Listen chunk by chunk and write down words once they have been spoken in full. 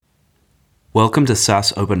Welcome to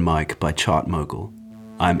SaaS Open Mic by Chart Mogul.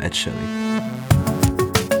 I'm Ed Shelley.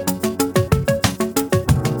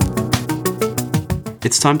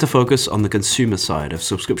 It's time to focus on the consumer side of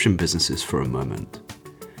subscription businesses for a moment.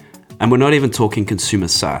 And we're not even talking consumer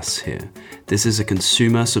SaaS here. This is a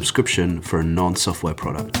consumer subscription for a non-software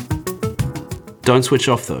product. Don't switch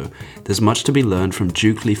off though. There's much to be learned from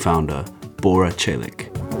Jukely founder Bora Celik.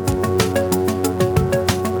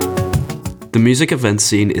 The music event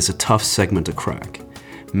scene is a tough segment to crack.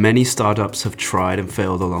 Many startups have tried and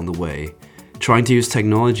failed along the way, trying to use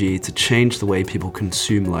technology to change the way people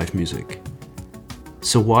consume live music.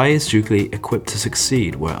 So why is Jukely equipped to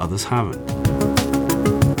succeed where others haven't?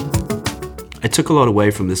 I took a lot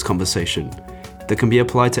away from this conversation that can be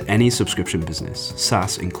applied to any subscription business,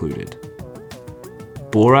 SaaS included.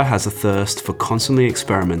 Bora has a thirst for constantly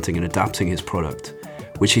experimenting and adapting his product,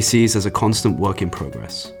 which he sees as a constant work in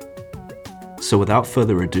progress. So without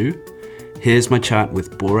further ado, here's my chat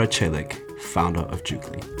with Bora Celik, founder of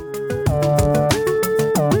Jukely.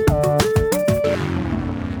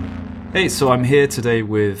 Hey, so I'm here today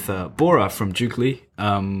with Bora from Jukely.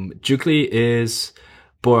 Jukely is,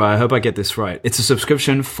 Bora, I hope I get this right. It's a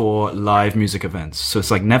subscription for live music events. So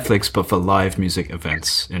it's like Netflix, but for live music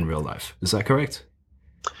events in real life. Is that correct?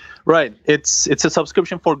 Right. It's a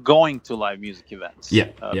subscription for going to live music events. Yeah.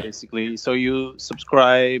 Basically. So you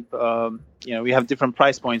subscribe. We have different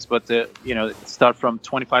price points, but start from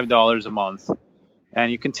 $25 a month,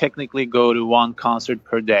 and you can technically go to one concert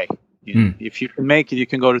per day. If you can make it, you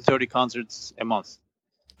can go to 30 concerts a month.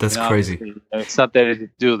 That's crazy. It's not that you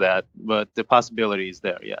do that, but the possibility is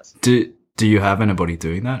there. Yes. Do you have anybody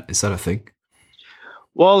doing that? Is that a thing?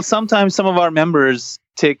 Well, sometimes some of our members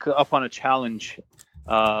take up on a challenge.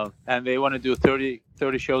 And they want to do 30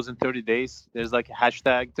 shows in 30 days. There's like a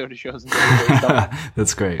hashtag 30 shows in 30 days.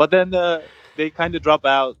 That's great. But then they kind of drop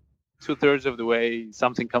out 2/3 of the way.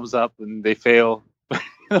 Something comes up and they fail.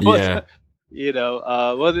 Yeah.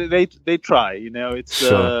 Well, they try. It's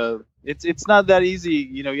Sure. It's not that easy.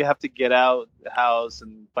 You have to get out the house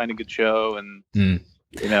and find a good show, and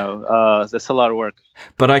that's a lot of work.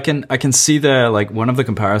 But I can see there, like, one of the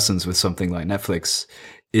comparisons with something like Netflix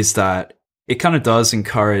is that it kind of does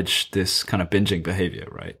encourage this kind of binging behavior,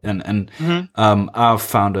 right? And our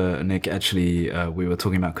founder, Nick, actually, we were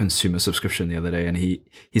talking about consumer subscription the other day, and he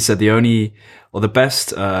said the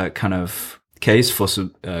best kind of case for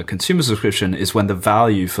consumer subscription is when the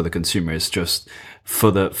value for the consumer is just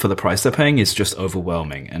for the price they're paying is just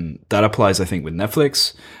overwhelming. And that applies, I think, with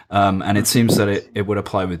Netflix. And it seems that it would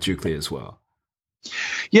apply with Jukely as well.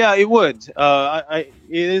 Yeah, it would. It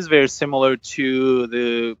is very similar to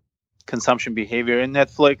the consumption behavior in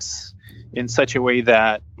Netflix, in such a way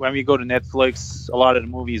that when we go to Netflix, a lot of the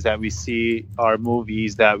movies that we see are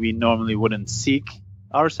movies that we normally wouldn't seek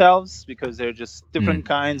ourselves, because they're just different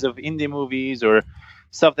kinds of indie movies or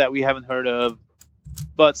stuff that we haven't heard of.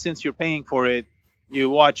 But since you're paying for it, you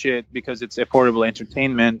watch it because it's affordable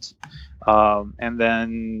entertainment, and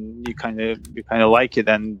then you kind of like it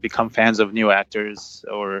and become fans of new actors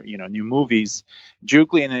or new movies.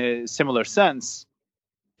 Jukely, in a similar sense,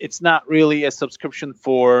 it's not really a subscription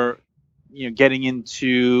for getting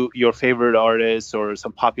into your favorite artists or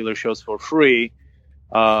some popular shows for free,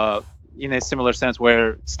 in a similar sense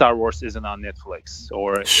where Star Wars isn't on Netflix,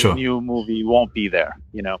 or Sure. a new movie won't be there.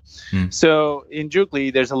 So in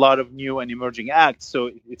Jukely, there's a lot of new and emerging acts. So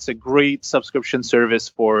it's a great subscription service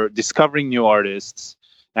for discovering new artists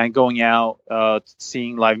and going out,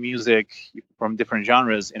 seeing live music from different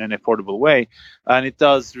genres in an affordable way. And it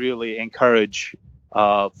does really encourage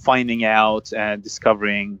finding out and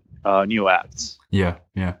discovering new acts. Yeah.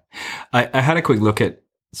 I had a quick look at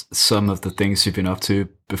some of the things you've been up to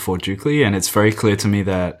before Jukely, and it's very clear to me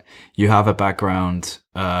that you have a background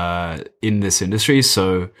in this industry.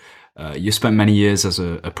 So you spent many years as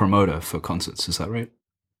a promoter for concerts. Is that right?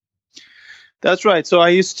 That's right. So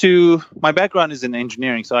my background is in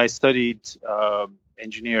engineering. So I studied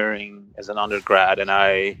engineering as an undergrad, and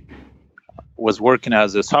I was working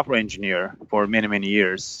as a software engineer for many, many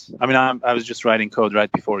years. I mean, I was just writing code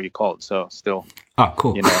right before you called, so still. Oh,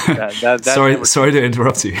 cool. That sorry to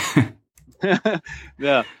interrupt you.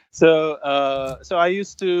 Yeah. So I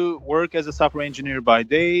used to work as a software engineer by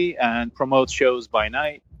day and promote shows by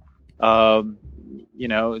night. So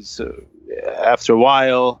after a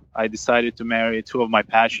while, I decided to marry two of my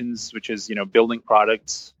passions, which is building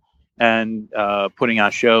products and putting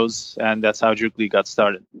on shows, and that's how Jukely got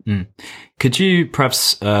started. Could you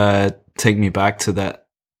perhaps take me back to that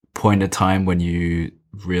point in time when you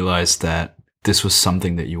realized that this was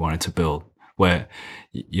something that you wanted to build, where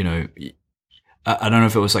I don't know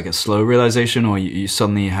if it was like a slow realization or you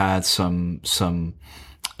suddenly had some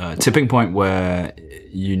tipping point where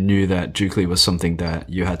you knew that Jukely was something that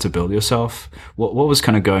you had to build yourself. What was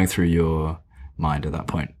kind of going through your mind at that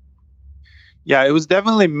point? Yeah, it was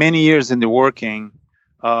definitely many years in the working.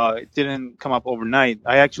 It didn't come up overnight.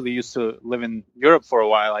 I actually used to live in Europe for a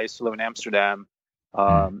while. I used to live in Amsterdam.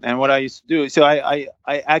 And what I used to do, so I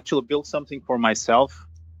actually built something for myself.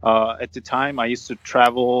 At the time, I used to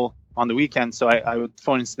travel on the weekend. So I would,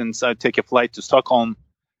 for instance, I'd take a flight to Stockholm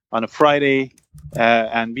on a Friday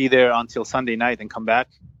and be there until Sunday night and come back.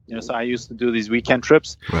 So I used to do these weekend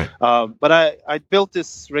trips. Right. But I built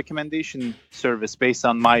this recommendation service based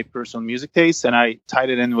on my personal music taste, and I tied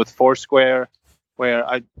it in with Foursquare, where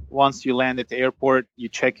once you land at the airport, you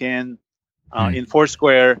check in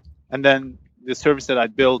Foursquare, and then the service that I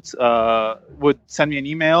built would send me an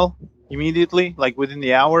email immediately, like within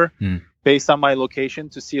the hour, based on my location,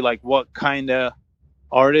 to see like what kind of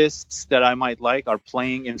artists that I might like are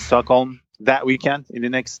playing in Stockholm that weekend in the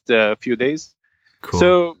next few days.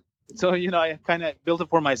 Cool. So I kind of built it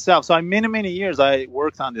for myself. So many years I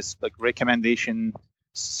worked on this like recommendation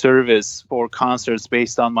service for concerts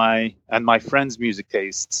based on my friends' music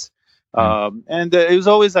tastes, and it was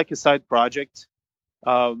always like a side project.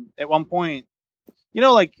 At one point,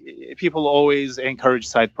 like people always encourage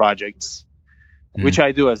side projects, which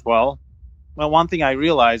I do as well. Well, one thing I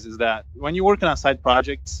realize is that when you're working on side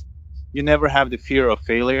projects, you never have the fear of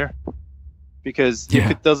failure, because if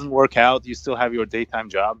it doesn't work out, you still have your daytime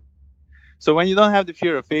job. So when you don't have the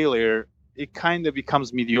fear of failure, it kind of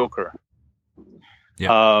becomes mediocre.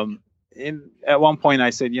 Yeah. At one point, I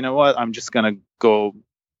said, you know what, I'm just gonna go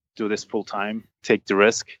do this full time, take the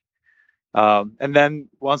risk. And then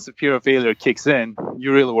once the fear of failure kicks in,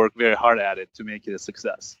 you really work very hard at it to make it a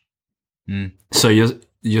success. So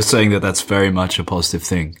you're saying that that's very much a positive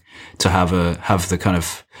thing, to have the kind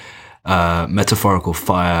of metaphorical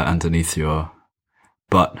fire underneath your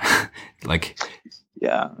butt, like.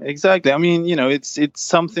 Yeah, exactly. I mean, it's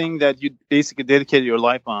something that you basically dedicate your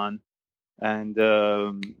life on, and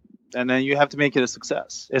then you have to make it a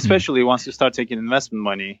success. Especially once you start taking investment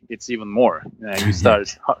money, it's even more. You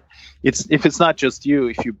start. If it's not just you,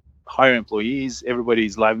 if you hire employees,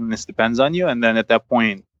 everybody's liveliness depends on you, and then at that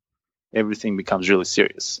point, everything becomes really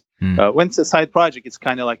serious. When it's a side project, it's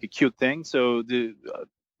kind of like a cute thing, so the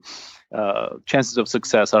chances of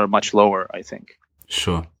success are much lower, I think.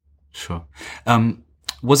 Sure.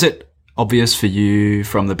 Was it obvious for you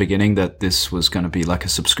from the beginning that this was going to be like a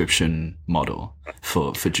subscription model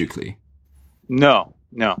for Jukely? No.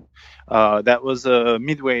 That was a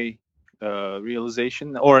midway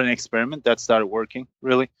realization or an experiment that started working,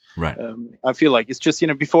 really. Right. I feel like it's just,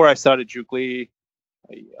 before I started Jukely,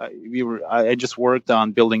 I just worked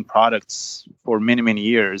on building products for many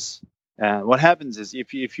years. And what happens is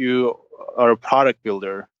if you are a product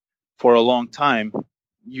builder for a long time,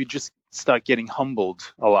 you just start getting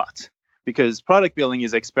humbled a lot, because product building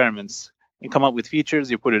is experiments. You come up with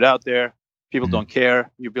features, you put it out there, people don't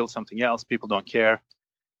care. You build something else, people don't care.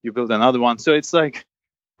 You build another one. So it's like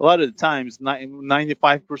a lot of the times, 95%,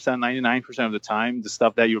 99% of the time, the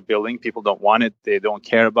stuff that you're building, people don't want it. They don't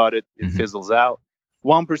care about it. It fizzles out.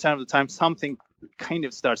 1% of the time, something kind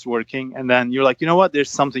of starts working. And then you're like, you know what? There's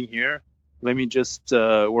something here. Let me just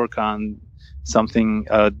work on something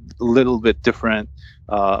a little bit different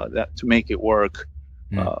to make it work.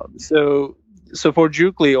 So for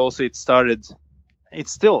Jukely also,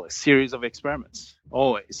 it's still a series of experiments,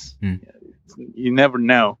 always. You never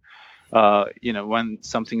know, when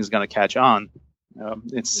something is going to catch on.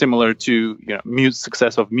 It's similar to,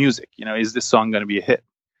 success of music. Is this song going to be a hit?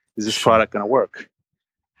 Is this product going to work?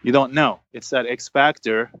 You don't know. It's that X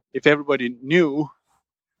factor. If everybody knew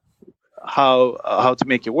how to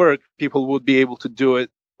make it work, people would be able to do it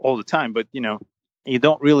all the time. But you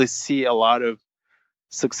don't really see a lot of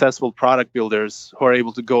successful product builders who are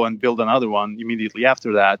able to go and build another one immediately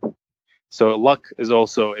after that. So luck is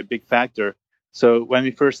also a big factor. So when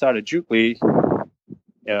we first started Jukely,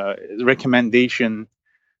 recommendation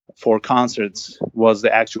for concerts was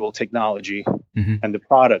the actual technology and the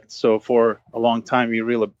product. So for a long time, we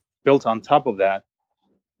really built on top of that.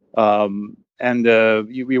 And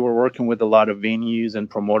we were working with a lot of venues and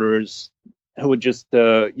promoters who would just,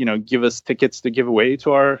 give us tickets to give away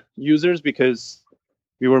to our users, because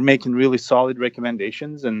we were making really solid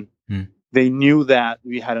recommendations, and they knew that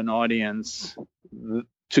we had an audience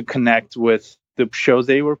to connect with the shows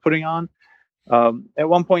they were putting on. At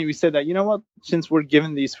one point, we said that, you know what, since we're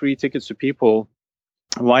giving these free tickets to people,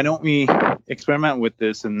 why don't we experiment with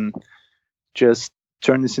this and just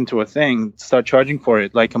turn this into a thing, start charging for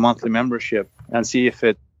it like a monthly membership, and see if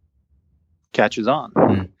it catches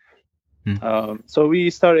on. Mm. So we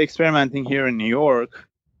started experimenting here in New York.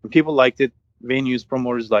 People liked it. Venues,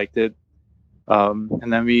 promoters liked it.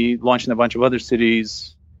 And then we launched in a bunch of other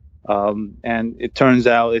cities. And it turns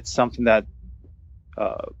out it's something that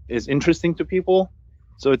is interesting to people.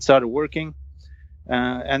 So it started working.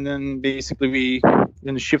 And then basically we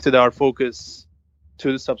then shifted our focus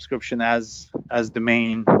to the subscription as the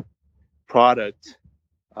main product.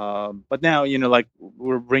 But now, like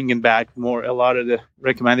we're bringing back a lot of the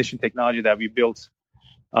recommendation technology that we built.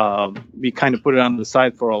 We kind of put it on the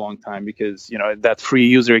side for a long time because, that free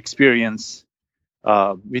user experience,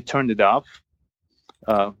 we turned it off,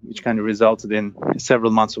 which kind of resulted in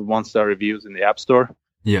several months of 1-star reviews in the App Store.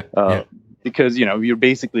 Yeah. Because, you're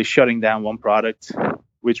basically shutting down one product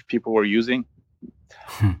which people were using.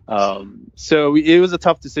 So it was a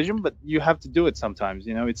tough decision, but you have to do it sometimes.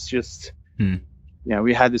 It's just,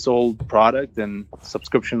 we had this old product and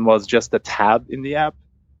subscription was just a tab in the app.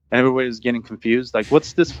 And everybody was getting confused. Like,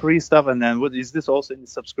 what's this free stuff? And then what is this also in the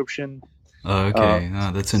subscription? Okay.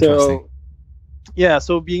 That's interesting.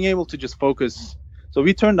 So being able to just focus. So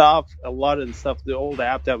we turned off a lot of the stuff, the old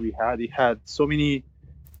app that we had. It had so many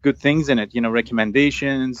good things in it,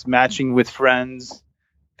 recommendations, matching with friends,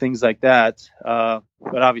 things like that. But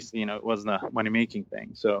obviously, it wasn't a money-making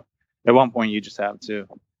thing. So at one point, you just have to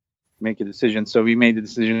make a decision. So we made the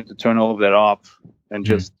decision to turn all of that off and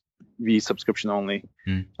just be subscription only.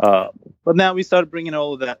 But now we started bringing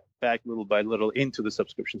all of that back little by little into the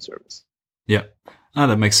subscription service. Yeah,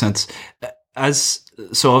 that makes sense.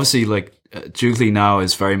 So obviously, like Jugli now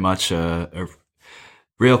is very much a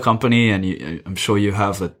real company, and I'm sure you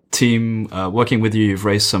have a team working with you. You've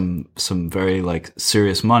raised some very like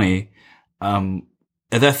serious money. Are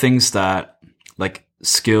there things that like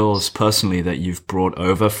skills personally that you've brought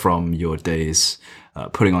over from your days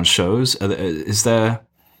putting on shows? Are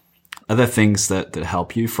there things that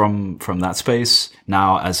help you from that space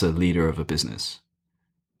now as a leader of a business?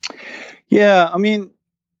 Yeah, I mean,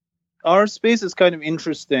 our space is kind of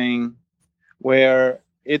interesting where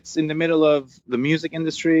it's in the middle of the music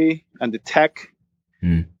industry and the tech.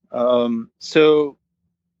 So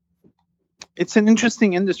it's an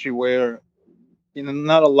interesting industry where,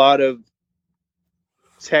 not a lot of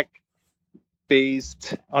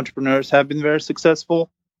tech-based entrepreneurs have been very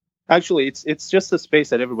successful. Actually, it's just a space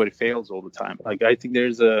that everybody fails all the time. Like, I think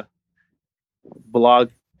there's a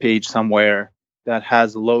blog page somewhere that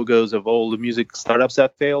has logos of all the music startups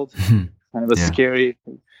that failed. Kind of a scary,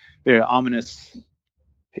 very ominous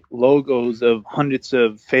logos of hundreds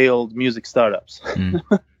of failed music startups.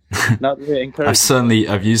 Not really encouraging.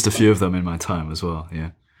 I've used a few of them in my time as well.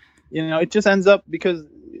 Yeah. It just ends up because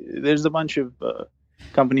there's a bunch of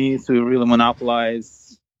companies who really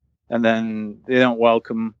monopolize, and then they don't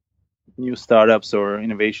welcome new startups or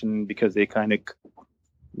innovation because they kind of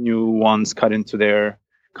new ones cut into their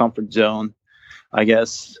comfort zone, I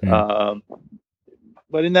guess.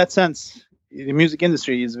 But in that sense, the music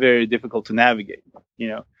industry is very difficult to navigate.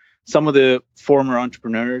 Some of the former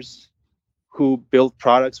entrepreneurs who built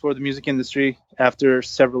products for the music industry, after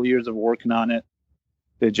several years of working on it,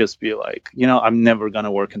 they just be like, I'm never going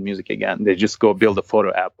to work in music again. They just go build a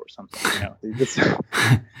photo app or something, They just,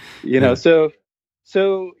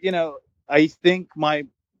 So, I think my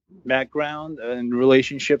background and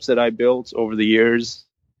relationships that I built over the years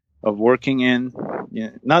of working in,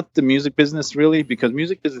 not the music business really, because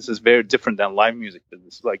music business is very different than live music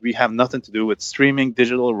business. Like, we have nothing to do with streaming,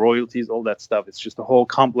 digital, royalties, all that stuff. It's just a whole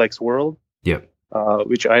complex world,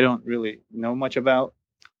 which I don't really know much about.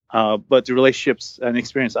 But the relationships and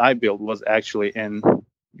experience I built was actually in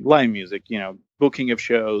live music, booking of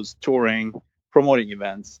shows, touring, promoting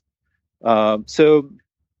events. So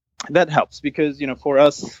that helps because, for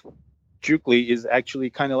us, Jugli is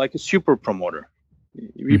actually kind of like a super promoter.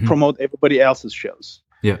 We promote everybody else's shows.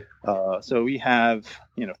 So we have,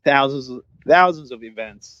 thousands of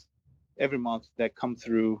events every month that come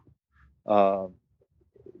through our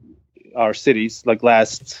cities. Like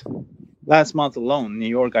last month alone, New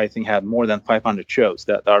York, I think, had more than 500 shows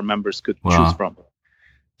that our members could choose from.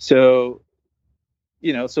 So,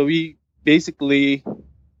 so we basically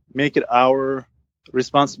make it our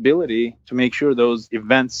responsibility to make sure those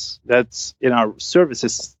events that's in our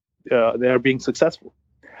services, they are being successful.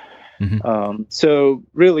 So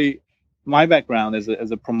really, my background as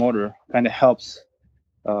a promoter kind of helps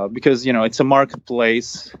because, it's a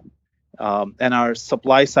marketplace. And our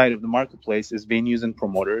supply side of the marketplace is venues and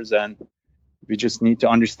promoters, and we just need to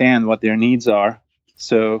understand what their needs are.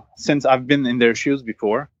 So since I've been in their shoes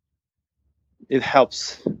before, it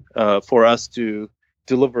helps for us to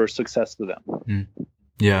deliver success to them.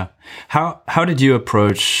 Yeah. How did you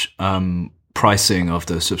approach pricing of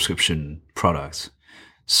the subscription products.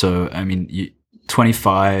 So, I mean, it's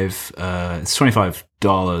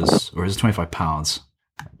 $25 or is it £25?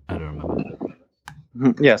 I don't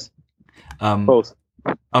remember. Yes. Both.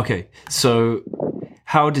 Okay. So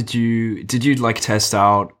how did you like test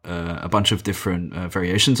out a bunch of different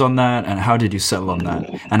variations on that, and how did you settle on that,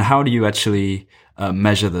 and how do you actually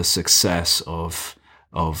measure the success of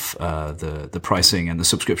the pricing and the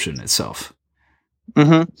subscription itself?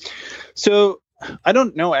 So I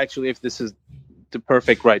don't know actually if this is the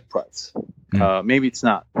perfect right price. Maybe it's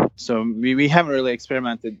not. So we haven't really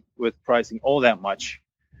experimented with pricing all that much.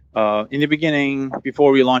 In the beginning,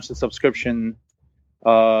 before we launched the subscription,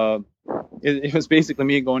 it was basically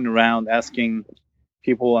me going around asking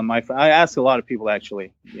people on my I asked a lot of people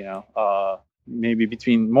actually, maybe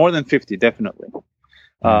between more than 50, definitely.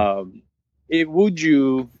 Would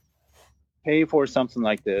you pay for something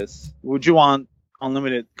like this? Would you want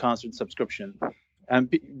unlimited concert subscription?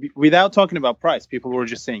 And without talking about price, people were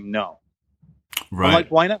just saying no. Right. I'm like,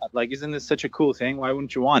 why not? Like, isn't this such a cool thing? Why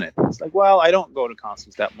wouldn't you want it? It's like, well, I don't go to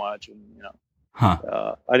concerts that much, and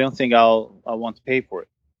I don't think I'll want to pay for it,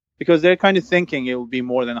 because they're kind of thinking it will be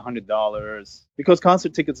more than $100, because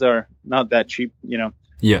concert tickets are not that cheap.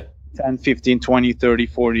 Yeah. 10, 15, 20, 30,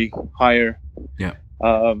 40 higher. Yeah.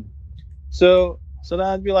 So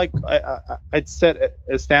that'd be like I'd set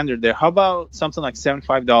a standard there. How about something like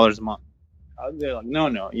 $75 a month? They're like,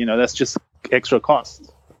 no, that's just extra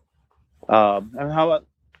cost. And how about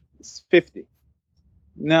 50?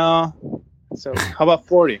 No. So how about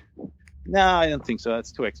 40? No, I don't think so.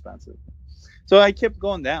 That's too expensive. So I kept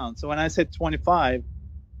going down. So when I said 25,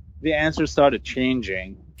 the answer started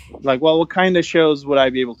changing. Like, well, what kind of shows would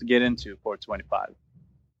I be able to get into for 25?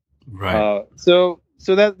 Right. So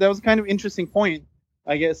that was kind of interesting point.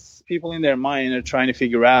 I guess people in their mind are trying to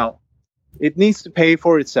figure out it needs to pay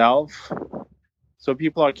for itself. So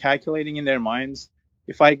people are calculating in their minds,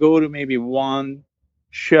 if I go to maybe one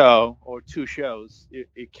show or two shows,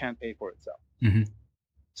 it can't pay for itself. Mm-hmm.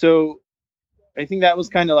 So I think that was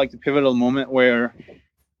kind of like the pivotal moment where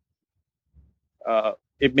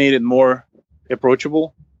it made it more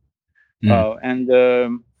approachable. And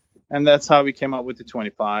that's how we came up with the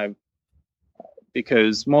 25,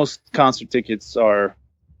 because most concert tickets are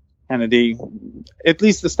kind of at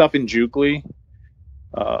least the stuff in Jukli,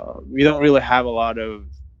 we don't really have a lot of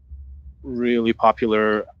really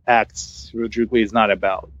popular acts. Jukli is not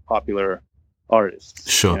about popular artists.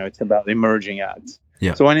 Sure. It's about emerging acts.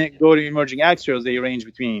 Yeah. So when you go to emerging act shows, they range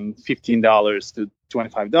between $15 to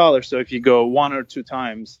 $25. So if you go one or two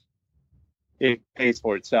times, it pays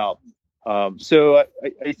for itself. So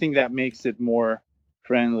I think that makes it more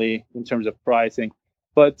friendly in terms of pricing.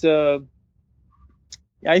 But I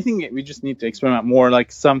think we just need to experiment more,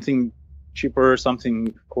 like something cheaper,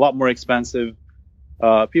 something a lot more expensive.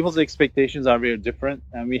 People's expectations are very different,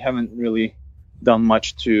 and we haven't really done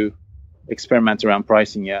much to experiment around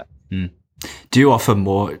pricing yet. Do you offer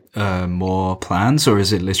more plans, or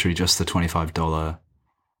is it literally just the $25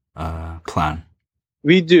 plan?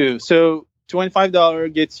 We do. So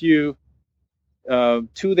 $25 gets you 2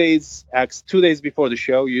 days. 2 days before the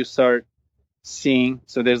show, you start seeing.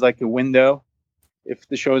 So there's like a window. If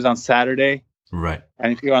the show is on Saturday, right,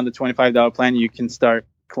 and if you're on the $25 plan, you can start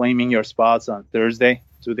claiming your spots on Thursday,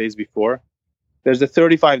 2 days before. There's a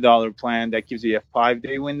 $35 plan that gives you a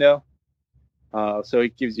 5-day window. So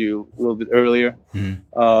it gives you a little bit earlier.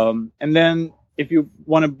 And then if you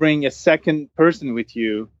want to bring a second person with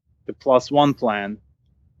you, the +1 plan,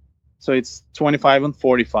 so it's 25 and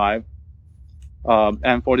 45.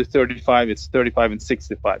 And for the 35, it's 35 and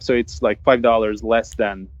 65. So it's like $5 less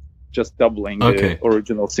than just doubling the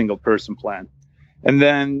original single person plan. And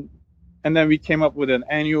then we came up with an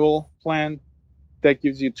annual plan that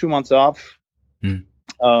gives you 2 months off,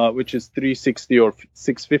 which is $360 or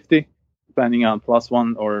 $650, depending on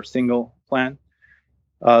 +1 or single plan.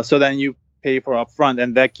 So then you pay for upfront,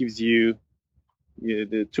 and that gives you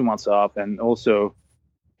the 2 months off, and also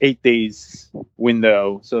 8 days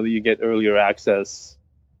window, so that you get earlier access.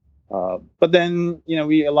 But then,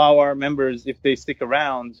 we allow our members, if they stick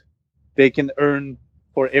around, they can earn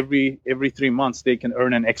for every 3 months, they can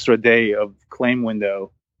earn an extra day of claim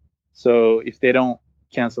window. So if they don't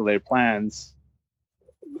cancel their plans,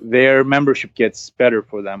 their membership gets better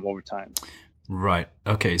for them over time. Right.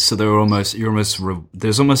 Okay. So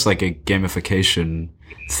there's almost like a gamification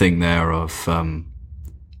thing there of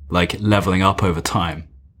like leveling up over time.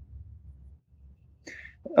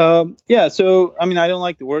 Yeah. So I mean, I don't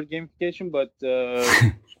like the word gamification, but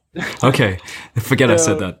okay, forget I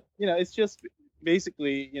said that. It's just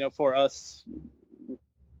basically, for us,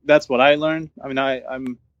 that's what I learned. I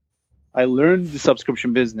mean, I learned the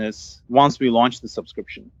subscription business once we launched the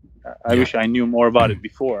subscription. I wish I knew more about it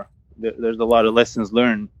before. There's a lot of lessons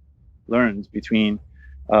learned between,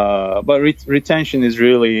 but retention is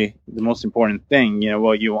really the most important thing.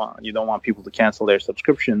 What you want. You don't want people to cancel their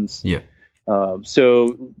subscriptions. Yeah.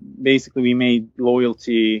 So basically, we made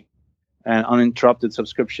loyalty and uninterrupted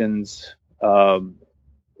subscriptions a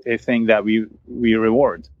thing that we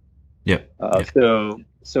reward. Yeah. So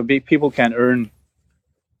people can earn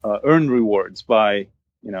rewards by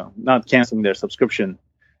not canceling their subscription.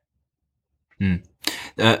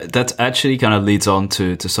 That actually kind of leads on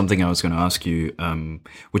to something I was going to ask you,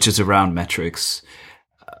 which is around metrics.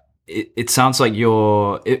 It sounds like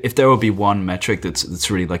if there will be one metric that's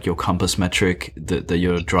really like your compass metric that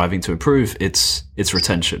you're driving to improve, it's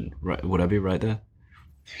retention, right? Would I be right there?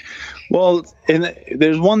 Well,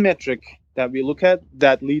 there's one metric that we look at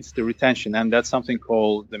that leads to retention, and that's something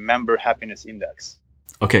called the Member Happiness Index.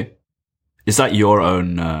 Okay. Is that your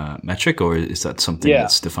own metric, or is that something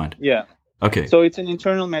that's defined? Yeah. Okay. So it's an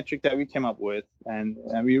internal metric that we came up with, and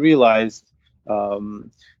we realized so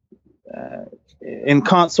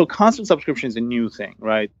constant subscription is a new thing,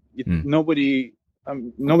 right? Nobody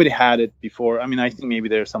had it before. I mean, I think maybe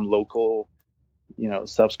there are some local,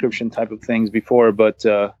 subscription type of things before, but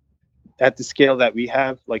at the scale that we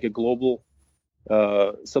have, like a global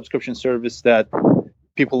subscription service that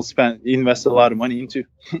people invest a lot of money into.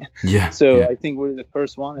 So I think we're the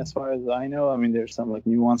first one, as far as I know. I mean, there's some like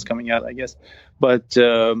new ones coming out, I guess. But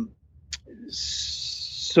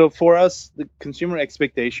so for us, the consumer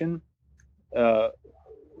expectation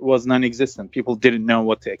was non-existent. People didn't know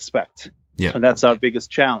what to expect. Yeah. And that's our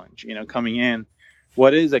biggest challenge, coming in.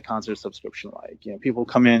 What is a concert subscription like? People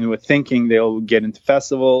come in with thinking they'll get into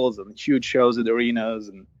festivals and huge shows at arenas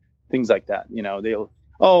and things like that. They'll,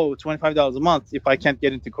 $25 a month. If I can't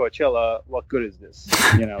get into Coachella, what good is this?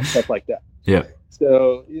 Stuff like that. Yeah.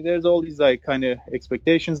 So there's all these like kind of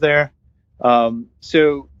expectations there.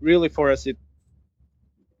 So really for us,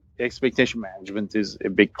 expectation management is a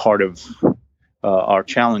big part of our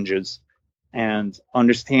challenges, and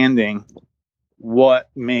understanding what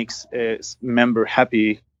makes a member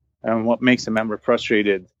happy and what makes a member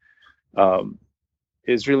frustrated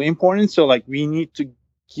is really important. So like we need to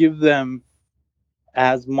give them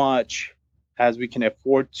as much as we can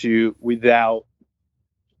afford to without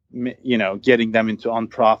getting them into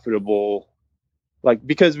unprofitable,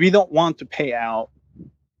 because we don't want to pay out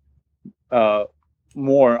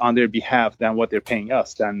more on their behalf than what they're paying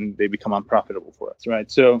us, then they become unprofitable for us, right?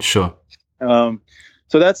 So sure.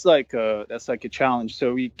 So that's like a challenge.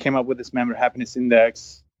 So we came up with this Member Happiness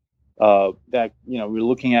Index that we're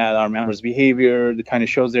looking at our members' behavior, the kind of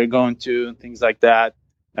shows they're going to, and things like that,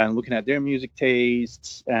 and looking at their music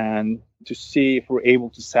tastes and to see if we're able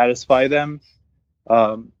to satisfy them.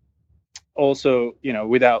 Also,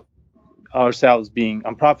 without ourselves being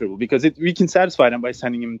unprofitable, because we can satisfy them by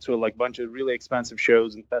sending them to a bunch of really expensive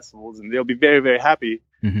shows and festivals, and they'll be very, very happy.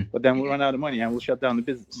 Mm-hmm. But then we'll run out of money and we'll shut down the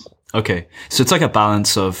business. Okay, so it's like a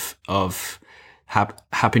balance of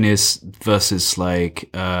happiness versus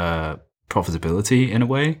profitability in a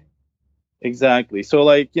way. Exactly. So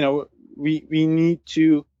we need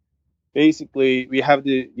to basically, we have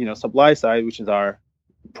the supply side, which is our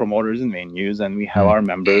promoters and venues, and we have our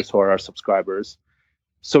members who are our subscribers.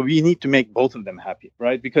 So we need to make both of them happy,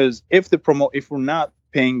 right? Because if we're not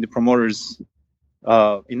paying the promoters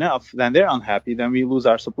enough, then they're unhappy. Then we lose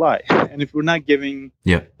our supply. And if we're not giving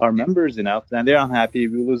our members enough, then they're unhappy.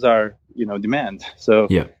 We lose our demand. So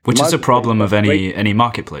which is a problem of any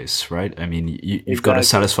marketplace, right? I mean, you've got to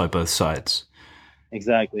satisfy both sides.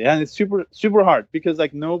 Exactly, and it's super super hard because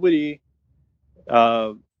nobody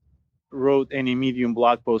wrote any Medium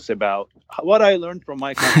blog posts about what I learned from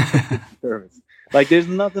my service. There's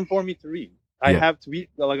nothing for me to read. I have to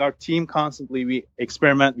our team constantly, we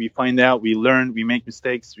experiment, we find out, we learn, we make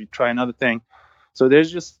mistakes, we try another thing. So there's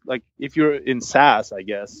just if you're in SaaS, I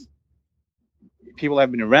guess, people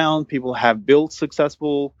have been around, people have built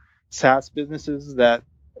successful SaaS businesses that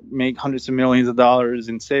make hundreds of millions of dollars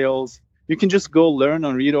in sales. You can just go learn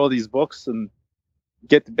and read all these books and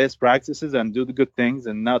get the best practices and do the good things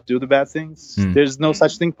and not do the bad things. There's no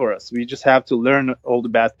such thing for us. We just have to learn all the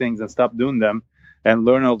bad things and stop doing them, and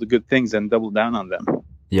learn all the good things and double down on them.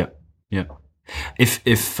 Yeah.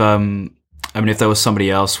 If there was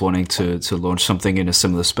somebody else wanting to launch something in a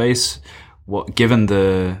similar space, given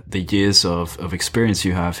the years of experience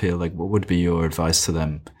you have here, what would be your advice to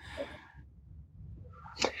them?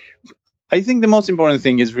 I think the most important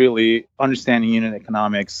thing is really understanding unit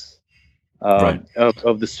economics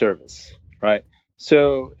of the service, right?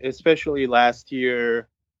 So especially last year,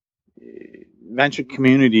 venture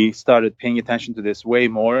community started paying attention to this way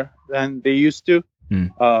more than they used to.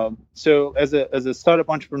 So as a startup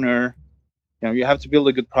entrepreneur, you have to build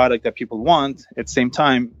a good product that people want. At the same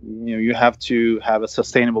time, you have to have a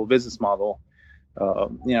sustainable business model.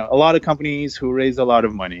 A lot of companies who raised a lot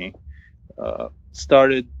of money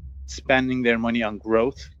started spending their money on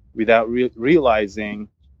growth without realizing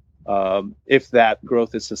if that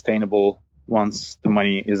growth is sustainable once the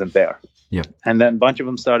money isn't there. Yeah. And then a bunch of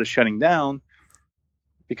them started shutting down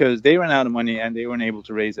because they ran out of money and they weren't able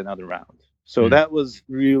to raise another round. So that was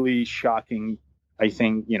really shocking, I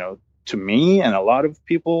think, to me and a lot of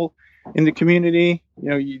people in the community.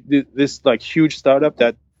 This like huge startup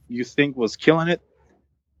that you think was killing it.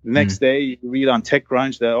 The next day, you read on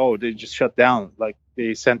TechCrunch that, they just shut down. Like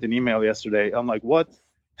they sent an email yesterday. I'm like, what?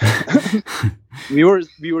 we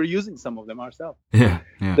were using some of them ourselves. Yeah.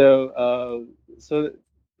 So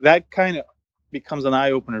that kind of becomes an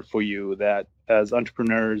eye opener for you that as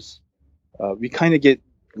entrepreneurs, we kind of get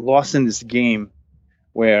lost in this game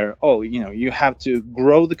where, you have to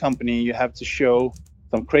grow the company, you have to show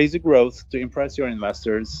some crazy growth to impress your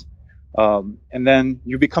investors, and then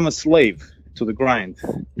you become a slave to the grind,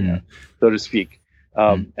 so to speak.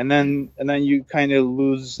 And then you kind of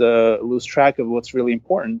lose track of what's really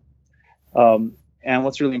important. And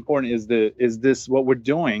what's really important is this what we're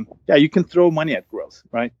doing? Yeah, you can throw money at growth,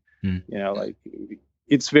 right? Like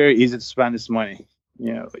it's very easy to spend this money.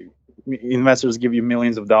 Investors give you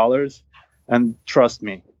millions of dollars, and trust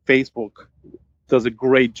me, Facebook does a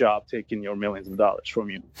great job taking your millions of dollars from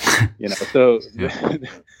you. So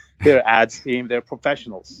their ads team, they're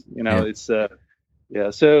professionals. It's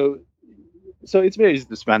So it's very easy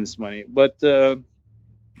to spend this money, but you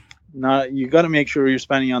got to make sure you're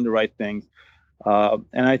spending on the right things.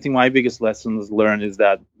 And I think my biggest lessons learned is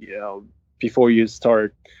that before you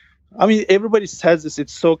start, I mean, everybody says this,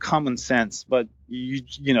 it's so common sense, but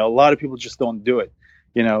a lot of people just don't do it.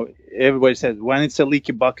 Everybody says when it's a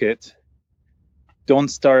leaky bucket, don't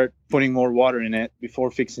start putting more water in it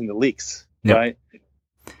before fixing the leaks, right?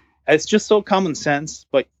 It's just so common sense,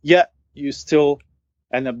 but yet you still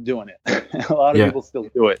end up doing it. A lot of people still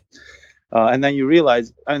do it. And then you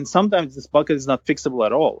realize, and sometimes this bucket is not fixable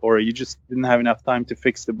at all, or you just didn't have enough time to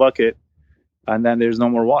fix the bucket, and then there's no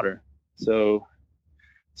more water. So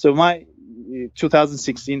my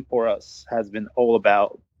 2016 for us has been all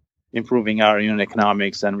about improving our unit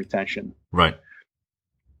economics and retention. Right.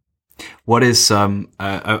 What is, I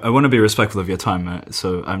want to be respectful of your time,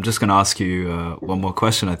 so I'm just going to ask you one more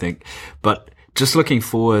question, I think. But just looking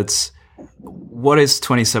forwards, what is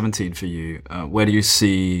 2017 for you? Where do you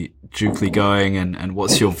see Jukely going, and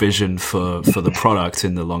what's your vision for the product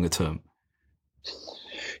in the longer term?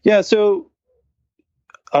 Yeah, so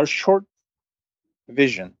our short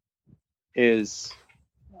vision is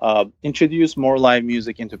introduce more live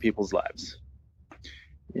music into people's lives.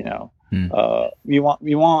 We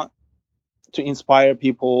want to inspire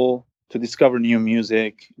people to discover new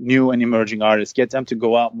music, new and emerging artists, get them to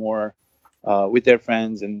go out more with their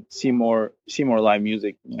friends and see more live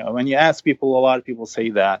music. When you ask people, a lot of people say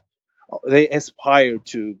that they aspire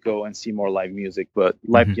to go and see more live music, but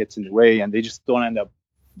life gets in the way and they just don't end up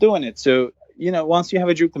doing it. So, once you have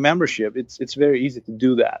a Jukely membership, it's very easy to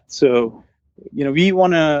do that. So, we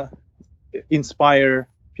want to inspire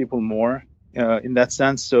people more in that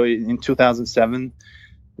sense. So in 2007,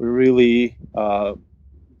 we're really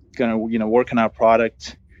gonna work on our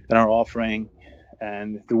product and our offering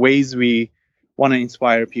and the ways we want to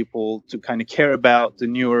inspire people to kind of care about the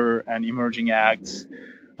newer and emerging acts,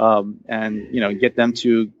 and get them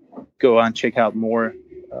to go and check out more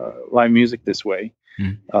live music this way.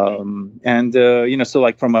 So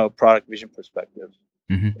like from a product vision perspective,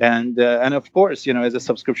 and of course, as a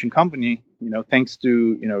subscription company, thanks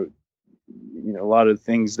to a lot of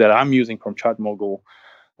things that I'm using from ChartMogul,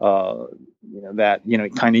 that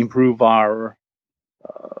kind of improve our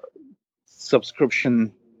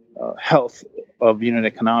subscription health of unit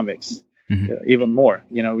economics even more.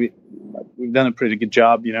 We've done a pretty good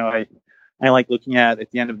job. I like looking at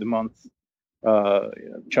the end of the month,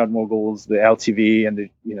 ChartMogul's the LTV and the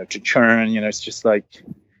to churn. It's just like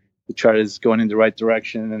the chart is going in the right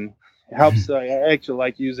direction, and it helps. I actually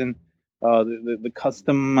like using the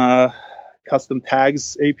custom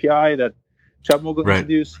tags API that ChartMogul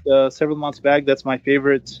introduced several months back. That's my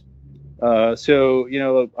favorite. So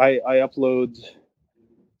I upload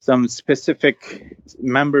some specific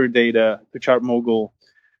member data to ChartMogul,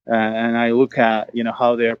 and I look at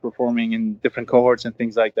how they're performing in different cohorts and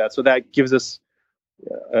things like that. So that gives us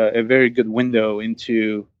a very good window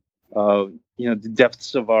into the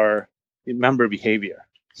depths of our member behavior.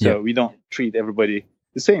 So we don't treat everybody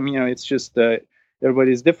the same. It's just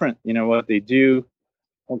everybody's different. What they do,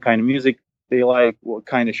 what kind of music they like, what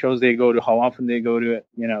kind of shows they go to, how often they go to it,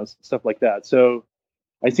 stuff like that. So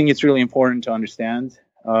I think it's really important to understand.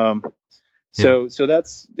 So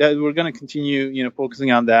that's we're going to continue,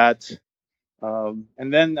 focusing on that.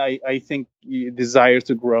 And then I think desire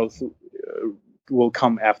to growth will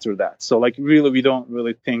come after that. So like really, we don't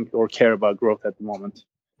really think or care about growth at the moment.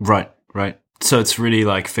 Right. So it's really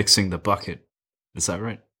like fixing the bucket. Is that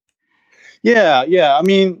right? Yeah. I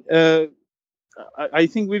mean, I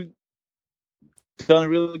think we've done a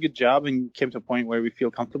really good job and came to a point where we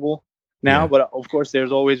feel comfortable now. But of course,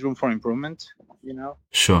 there's always room for improvement.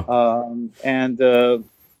 Sure. And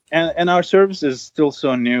our service is still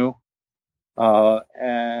so new.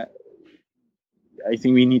 And I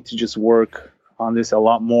think we need to just work on this a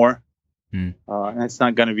lot more. And it's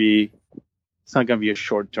not going to be a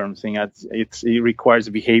short-term thing. It requires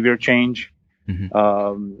a behavior change. And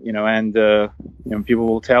people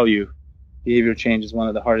will tell you behavior change is one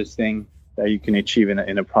of the hardest things that you can achieve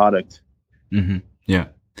in a product. Yeah,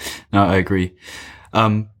 no, I agree.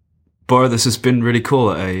 Bora, this has been really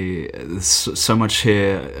cool. There's so much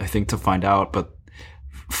here, I think, to find out. But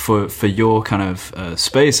for your kind of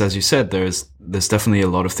space, as you said, there's definitely a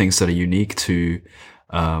lot of things that are unique to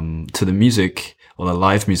the music or the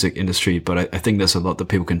live music industry. But I think there's a lot that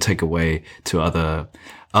people can take away to other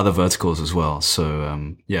verticals as well.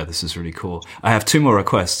 So this is really cool. I have 2 more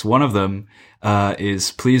requests. One of them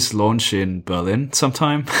is please launch in Berlin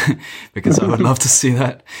sometime because I would love to see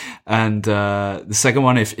that. And the second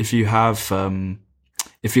one, if you have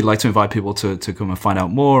if you'd like to invite people to come and find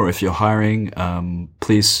out more, or if you're hiring,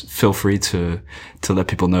 please feel free to let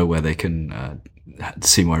people know where they can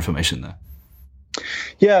see more information there.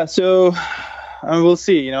 Yeah, so we'll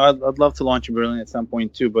see. I'd love to launch in Berlin at some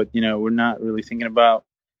point too, but we're not really thinking about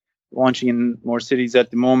launching in more cities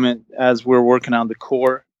at the moment as we're working on the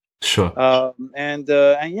core. Sure. And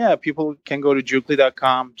people can go to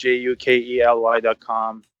jukely.com,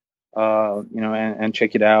 JUKELY.com, and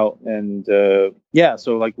check it out. And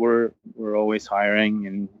so like we're always hiring,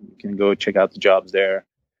 and you can go check out the jobs there.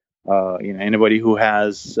 Anybody who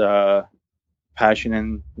has passion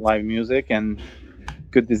in live music and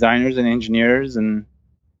good designers and engineers and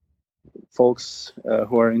folks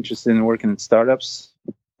who are interested in working in startups,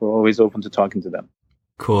 we're always open to talking to them.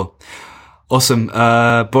 Cool. Awesome.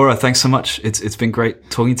 Bora, thanks so much. It's been great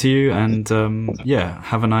talking to you, and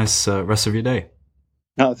have a nice rest of your day.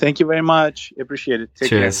 No, thank you very much. Appreciate it. Take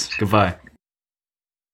care. Cheers. Goodbye.